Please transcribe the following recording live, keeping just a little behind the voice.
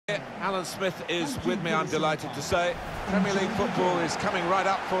Alan Smith is with me, I'm delighted to say. Premier League football is coming right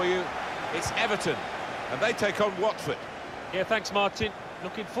up for you. It's Everton, and they take on Watford. Yeah, thanks, Martin.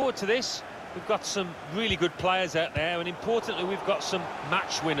 Looking forward to this. We've got some really good players out there, and importantly, we've got some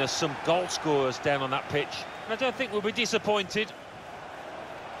match winners, some goal scorers down on that pitch. And I don't think we'll be disappointed.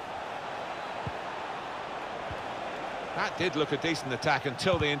 That did look a decent attack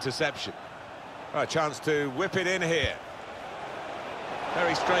until the interception. A chance to whip it in here.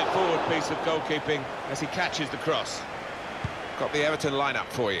 Very straightforward piece of goalkeeping as he catches the cross. Got the Everton lineup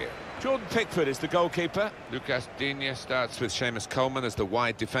for you. Jordan Pickford is the goalkeeper. Lucas Digne starts with Seamus Coleman as the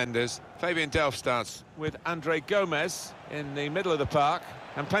wide defenders. Fabian Delph starts with Andre Gomez in the middle of the park.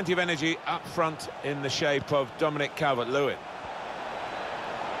 And plenty of energy up front in the shape of Dominic Calvert-Lewin.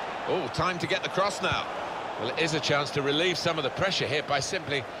 Oh, time to get the cross now. Well, it is a chance to relieve some of the pressure here by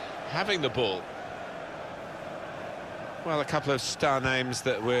simply having the ball. Well, a couple of star names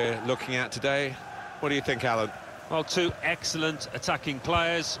that we're looking at today. What do you think, Alan? Well, two excellent attacking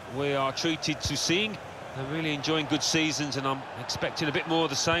players we are treated to seeing. They're really enjoying good seasons, and I'm expecting a bit more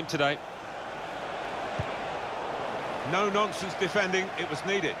of the same today. No-nonsense defending, it was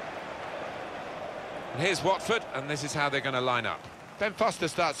needed. And here's Watford, and this is how they're going to line up. Ben Foster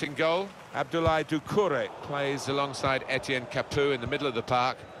starts in goal. Abdoulaye Doucouré plays alongside Etienne Capoue in the middle of the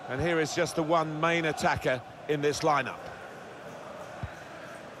park. And here is just the one main attacker in this lineup.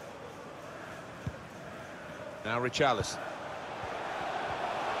 Now Richarlison.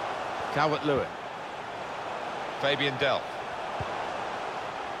 Calvert-Lewin. Fabian Delph.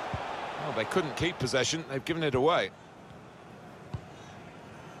 Oh, they couldn't keep possession. They've given it away.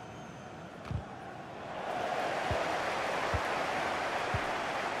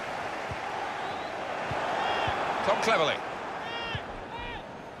 Tom Cleverley.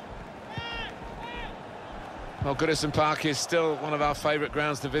 Well, Goodison Park is still one of our favourite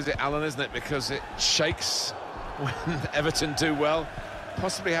grounds to visit, Alan, isn't it? Because it shakes when Everton do well.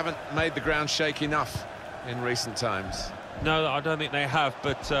 Possibly haven't made the ground shake enough in recent times. No, I don't think they have,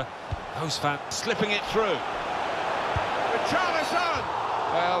 but those fans slipping it through. Richarlison!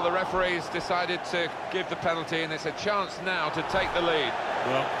 Well, the referee's decided to give the penalty, and it's a chance now to take the lead.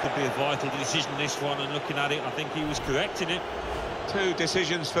 Well, could be a vital decision, this one, and looking at it, I think he was correct in it. Two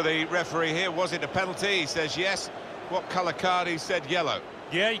decisions for the referee here. Was it a penalty? He says yes. What colour card? He said yellow.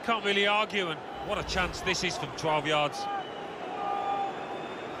 Yeah, you can't really argue, and what a chance this is from 12 yards.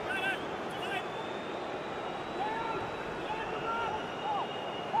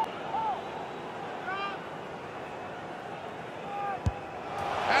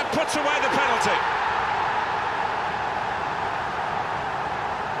 And puts away the penalty.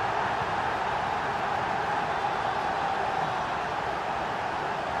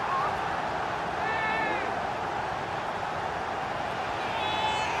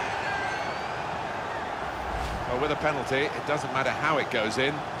 Well, with a penalty, it doesn't matter how it goes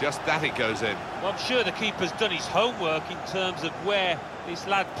in, just that it goes in. Well, I'm sure the keeper's done his homework in terms of where this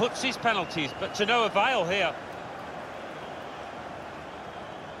lad puts his penalties, but to no avail here.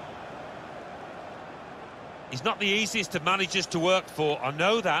 He's not the easiest of managers to work for, I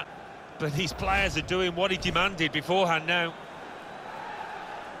know that, but these players are doing what he demanded beforehand now.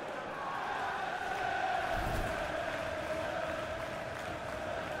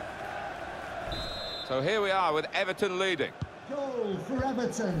 So here we are with Everton leading. Goal for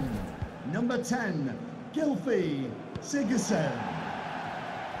Everton, number 10, Gylfi Sigurdsson.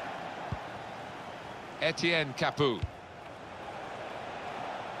 Etienne Capoue.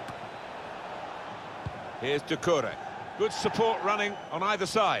 Here's Doucouré. Good support running on either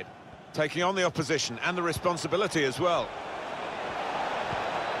side, taking on the opposition and the responsibility as well.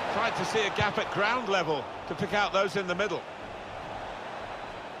 Tried to see a gap at ground level to pick out those in the middle.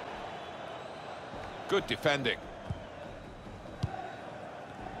 Good defending.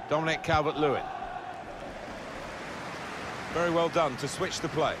 Dominic Calvert-Lewin. Very well done to switch the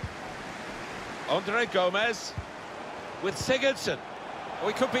play. Andre Gomez with Sigurdsson. Oh,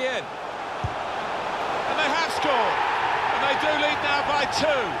 he could be in. And they have scored. And they do lead now by 2.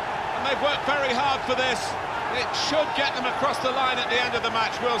 And they've worked very hard for this. It should get them across the line at the end of the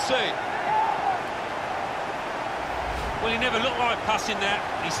match, we'll see. Well, he never looked like passing there.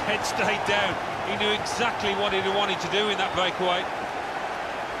 His head stayed down. He knew exactly what he wanted to do in that breakaway.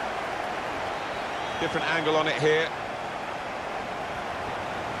 Different angle on it here.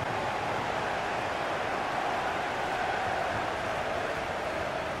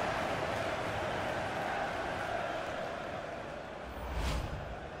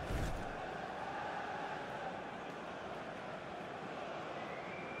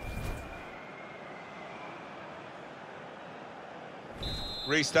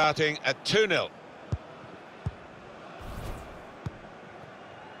 Restarting at 2-0.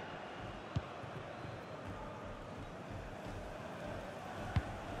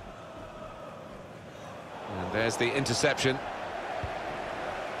 And there's the interception.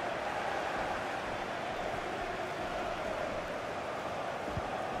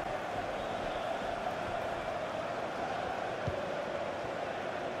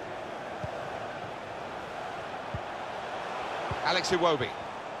 Alex Iwobi.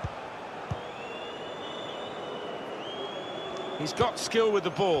 He's got skill with the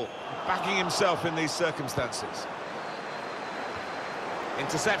ball, backing himself in these circumstances.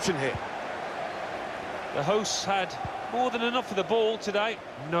 Interception here. The hosts had more than enough of the ball today.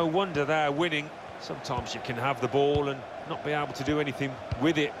 No wonder they're winning. Sometimes you can have the ball and not be able to do anything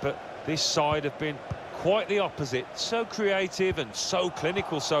with it, but this side have been quite the opposite. So creative and so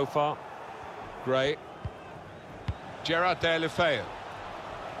clinical so far. Gray. Gerard Deulofeu.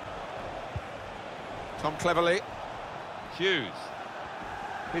 Tom Cleverley. Hughes.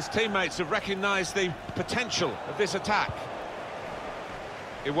 His teammates have recognised the potential of this attack.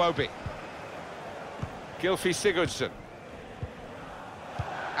 Iwobi. Gylfi Sigurdsson.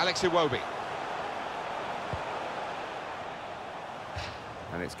 Alex Iwobi.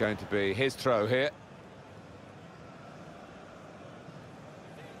 And it's going to be his throw here.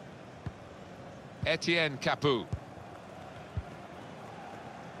 Etienne Capoue.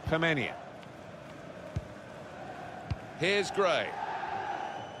 Femenia. Here's Gray.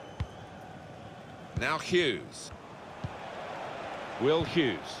 Now Hughes. Will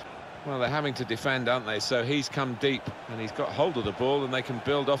Hughes. Well, they're having to defend, aren't they? So he's come deep and he's got hold of the ball and they can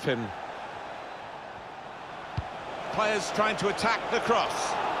build off him. Players trying to attack the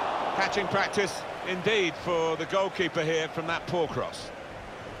cross. Catching practice indeed for the goalkeeper here from that poor cross.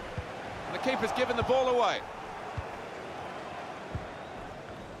 And the keeper's given the ball away.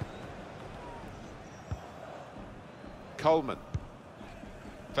 Coleman.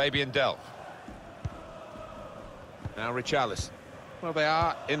 Fabian Delph. Now Richarlison. Well, they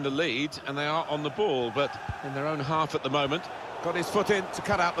are in the lead and they are on the ball, but in their own half at the moment. Got his foot in to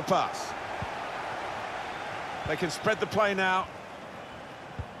cut out the pass. They can spread the play now.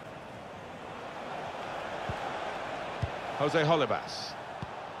 Jose Holebas.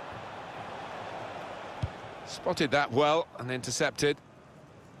 Spotted that well and intercepted.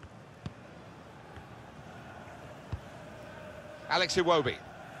 Alex Iwobi.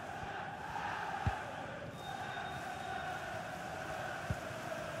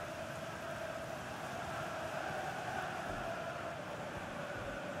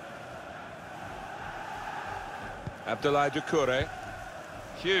 Abdoulaye Doucouré.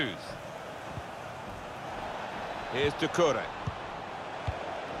 Hughes. Here's Doucouré.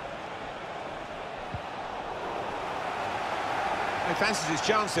 He fancies his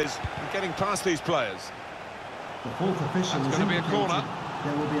chances of getting past these players. The fourth official It's going to be a corner.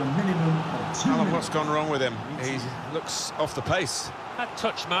 There will be a minimum of 2 minutes. What's gone wrong with him? He looks off the pace. That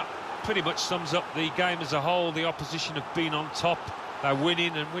touch map pretty much sums up the game as a whole. The opposition have been on top. They're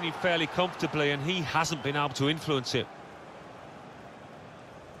winning and winning fairly comfortably, and he hasn't been able to influence it.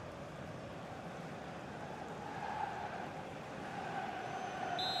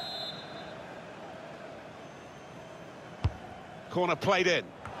 Corner played in.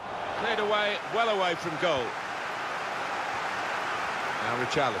 Cleared away, well away from goal. Now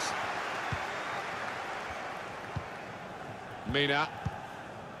Richarlison. Mina.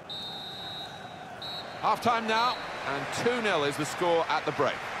 Half-time now, and 2-0 is the score at the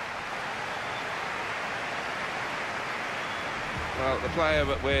break. Well, the player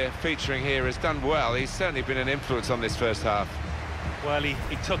that we're featuring here has done well. He's certainly been an influence on this first half. Well, he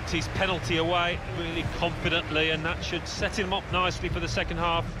tucked his penalty away really confidently, and that should set him up nicely for the second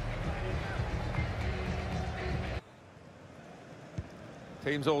half.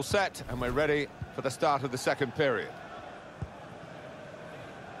 Team's all set, and we're ready for the start of the second period.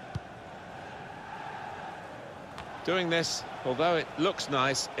 Doing this, although it looks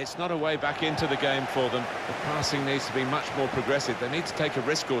nice, it's not a way back into the game for them. The passing needs to be much more progressive. They need to take a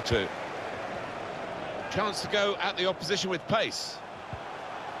risk or two. Chance to go at the opposition with pace.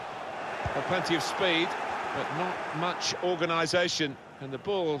 Well, plenty of speed, but not much organisation, and the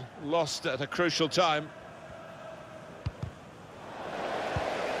ball lost at a crucial time.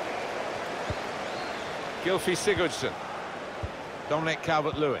 Gylfi Sigurdsson. Dominic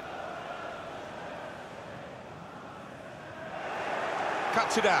Calvert-Lewin.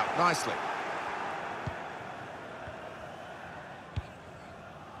 Cuts it out nicely.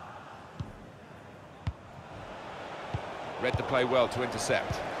 Read the play well to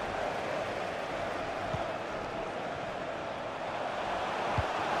intercept.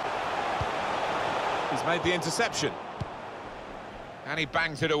 He's made the interception. And he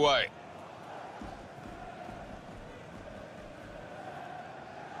bangs it away.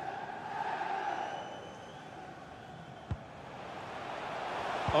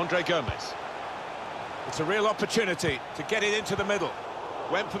 Andre Gomez. It's a real opportunity to get it into the middle.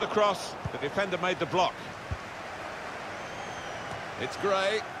 Went for the cross, the defender made the block. It's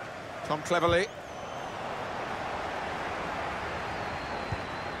Gray. Tom Cleverley.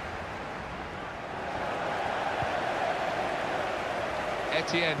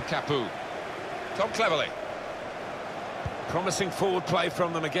 Etienne Capoue. Tom Cleverley. Promising forward play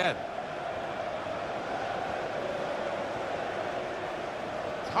from them again.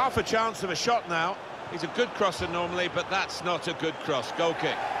 Half a chance of a shot now. He's a good crosser normally, but that's not a good cross. Goal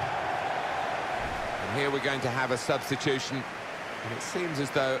kick. And here we're going to have a substitution, and it seems as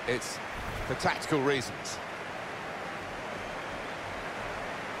though it's for tactical reasons.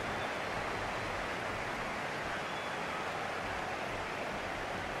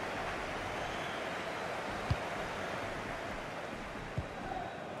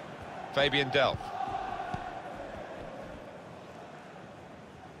 Fabian Delph.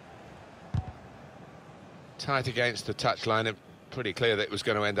 Tight against the touchline, and pretty clear that it was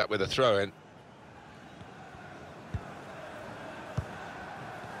going to end up with a throw-in.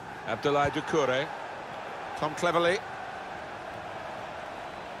 Abdoulaye Doucouré. Tom Cleverley.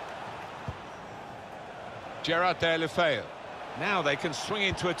 Gerard Deulofeu. Now they can swing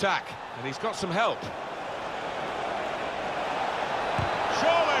into attack, and he's got some help.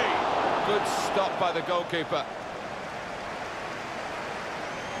 Surely! Good stop by the goalkeeper.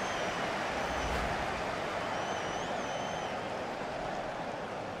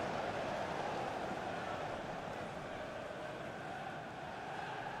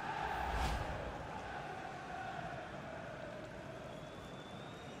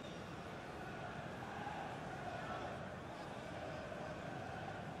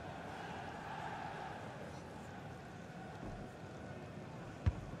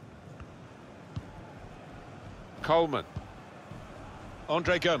 Coleman.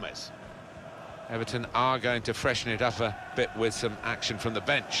 Andre Gomez. Everton are going to freshen it up a bit with some action from the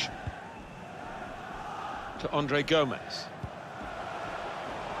bench. To Andre Gomez.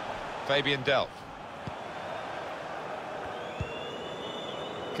 Fabian Delph.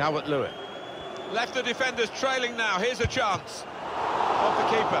 Calvert-Lewin. Left the defenders trailing now. Here's a chance. Off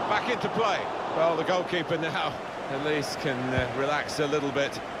the keeper, back into play. Well, the goalkeeper now at least can relax a little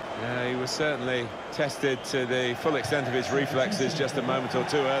bit. He was certainly tested to the full extent of his reflexes just a moment or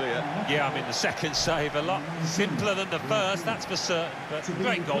two earlier. Yeah, I mean, the second save a lot simpler than the first, that's for certain, but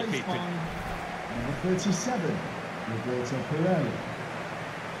great goalkeeping. Number 37, Roberto Pereira.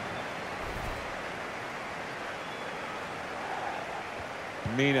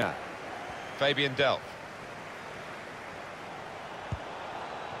 Mina. Fabian Delph.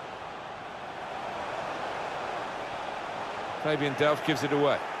 Fabian Delph gives it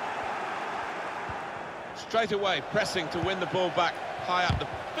away. Straight away, pressing to win the ball back high up.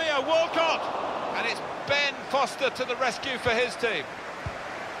 Theo Walcott! And it's Ben Foster to the rescue for his team.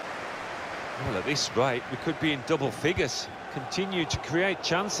 Well, at this rate, we could be in double figures. Continue to create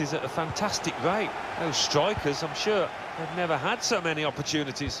chances at a fantastic rate. Those strikers, I'm sure, they've never had so many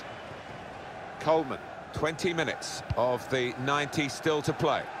opportunities. Coleman, 20 minutes of the 90 still to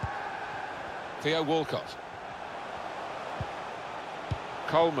play. Theo Walcott.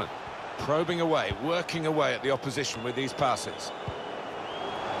 Coleman, probing away, working away at the opposition with these passes.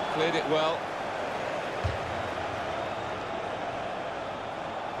 Cleared it well.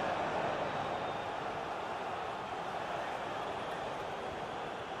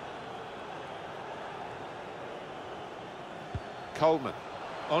 Coleman.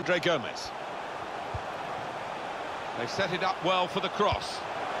 Andre Gomez. They've set it up well for the cross.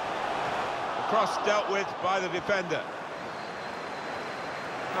 The cross dealt with by the defender.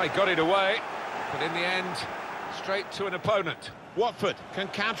 Oh, he got it away, but in the end, straight to an opponent. Watford can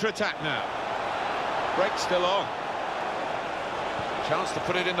counter-attack now. Break still on. Chance to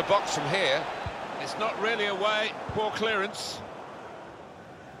put it in the box from here. It's not really away. Poor clearance.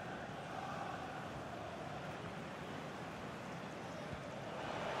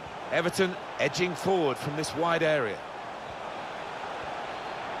 Everton edging forward from this wide area.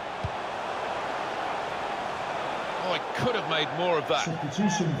 Oh, it could have made more of that,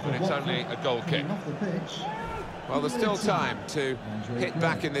 but it's only a goal kick. Well, there's still time to hit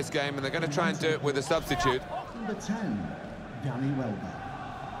back in this game, and they're going to try and do it with a substitute. Number 10, Danny Welbeck.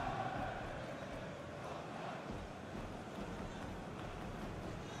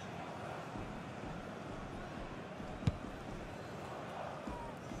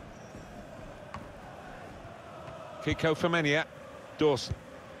 Kiko Femenia. Dawson.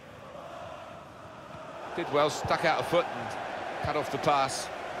 Did well, stuck out a foot and cut off the pass.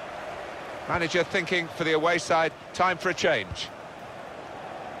 Manager thinking for the away side, time for a change.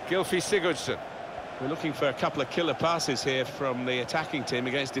 Gylfi Sigurdsson. We're looking for a couple of killer passes here from the attacking team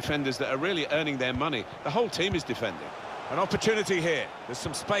against defenders that are really earning their money. The whole team is defending. An opportunity here. There's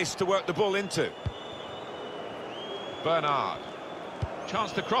some space to work the ball into. Bernard.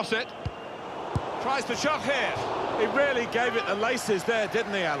 Chance to cross it. Tries the shot here. He really gave it the laces there,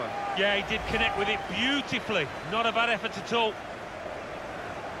 didn't he, Alan? Yeah, he did connect with it beautifully. Not a bad effort at all.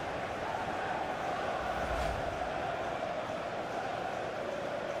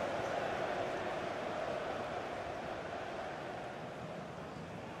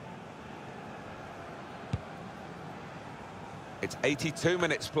 It's 82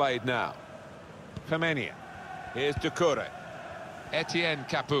 minutes played now. Femenia. Here's Doucouré. Etienne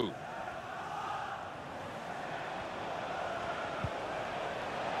Capoue.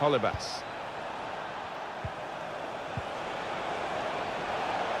 Holebas.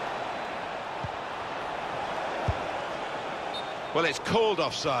 Well, it's called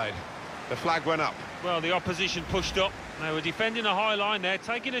offside. The flag went up. Well, the opposition pushed up. They were defending a high line there,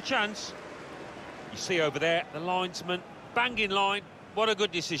 taking a chance. You see over there, the linesman, banging line. What a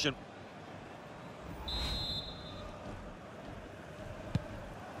good decision.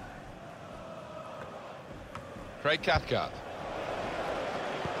 Craig Cathcart.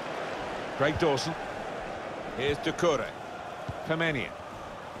 Craig Dawson. Here's Doucouré. Femenia.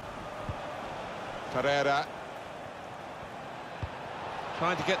 Pereira.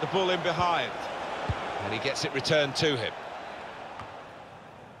 Trying to get the ball in behind. And he gets it returned to him.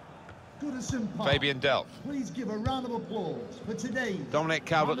 Goodison Park. Fabian Delph. Please give a round of applause for today's Dominic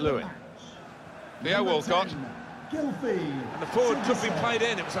Calvert-Lewin. Theo Walcott. Gylfi. And the forward could be played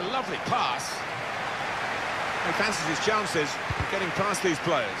in. It was a lovely pass. He fancies his chances of getting past these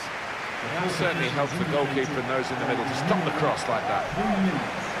players. It will certainly help the goalkeeper and those in the middle to stop the cross like that. 3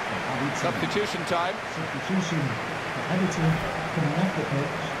 minutes. Substitution time. Substitution for Everton coming off the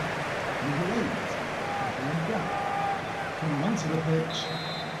pitch. Number 8, Catherine Gatt. Coming onto the pitch,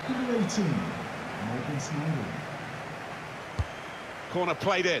 number 18, Morgan Snyder. Corner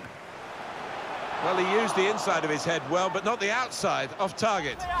played in. Well, he used the inside of his head well, but not the outside, off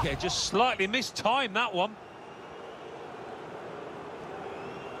target. Yeah, just slightly missed time, that one.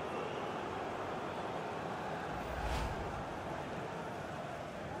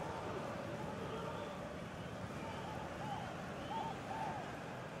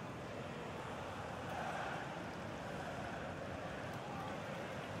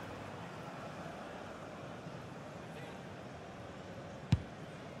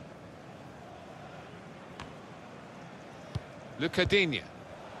 Luca Digne.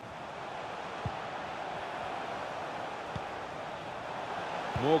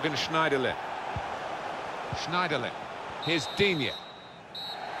 Morgan Schneiderlin. Schneiderlin. Here's Digne.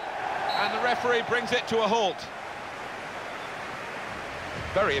 And the referee brings it to a halt.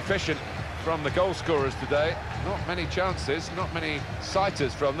 Very efficient from the goal scorers today. Not many chances, not many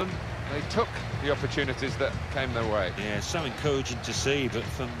sighters from them. They took the opportunities that came their way. Yeah, so encouraging to see, but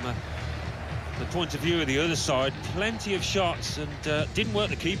from the point of view of the other side, plenty of shots, and didn't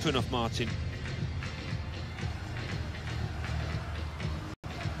work the keeper enough, Martin.